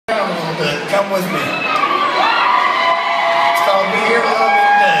but come with me. It's called Be Here to Love Me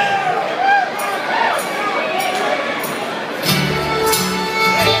Today.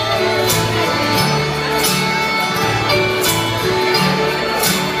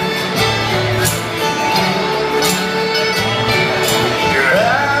 Your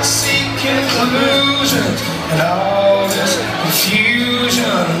eyes seeking conclusions and all this confusion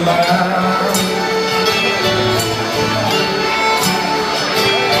of mine.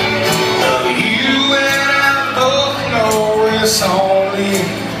 It's only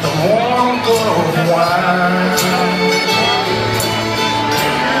the warm glow of wine.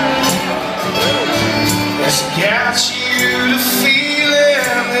 It's got you to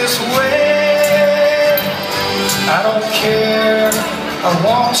feeling this way. I don't care, I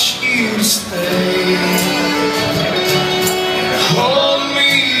want you to stay. Hold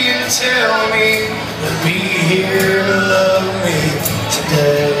me and tell me you'll be here to love me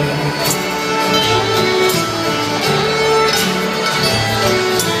today.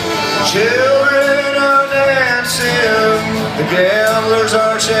 Children are dancing, the gamblers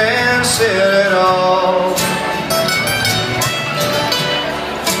are chancing it all.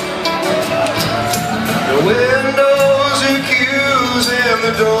 The windows accuse and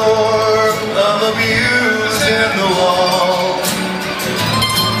the door of abuse in the wall.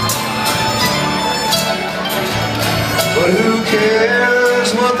 But who cares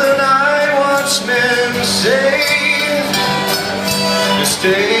what the night watchmen say? The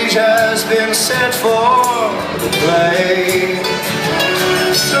stage has been set for the play.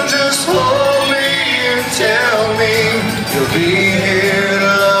 So just hold me and tell me you'll be here to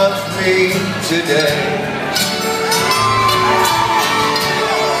love me today.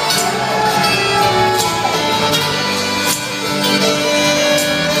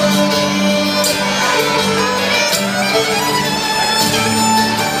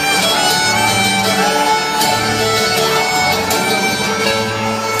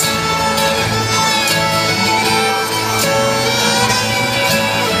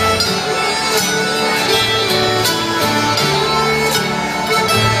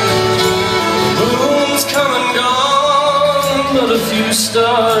 A few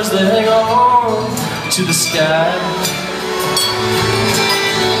stars that hang on to the sky.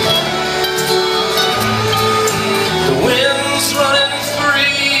 The wind's running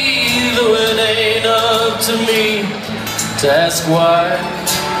free, though it ain't up to me to ask why.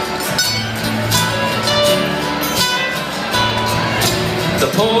 The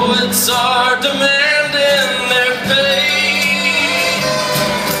poets are demanding their pay,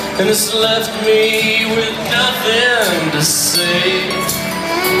 and it's left me with nothing to say,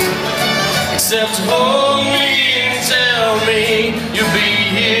 except hold me and tell me you'll be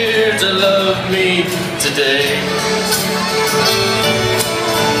here to love me today.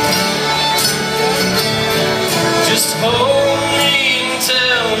 Just hold me and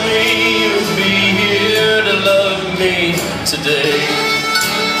tell me you'll be here to love me today.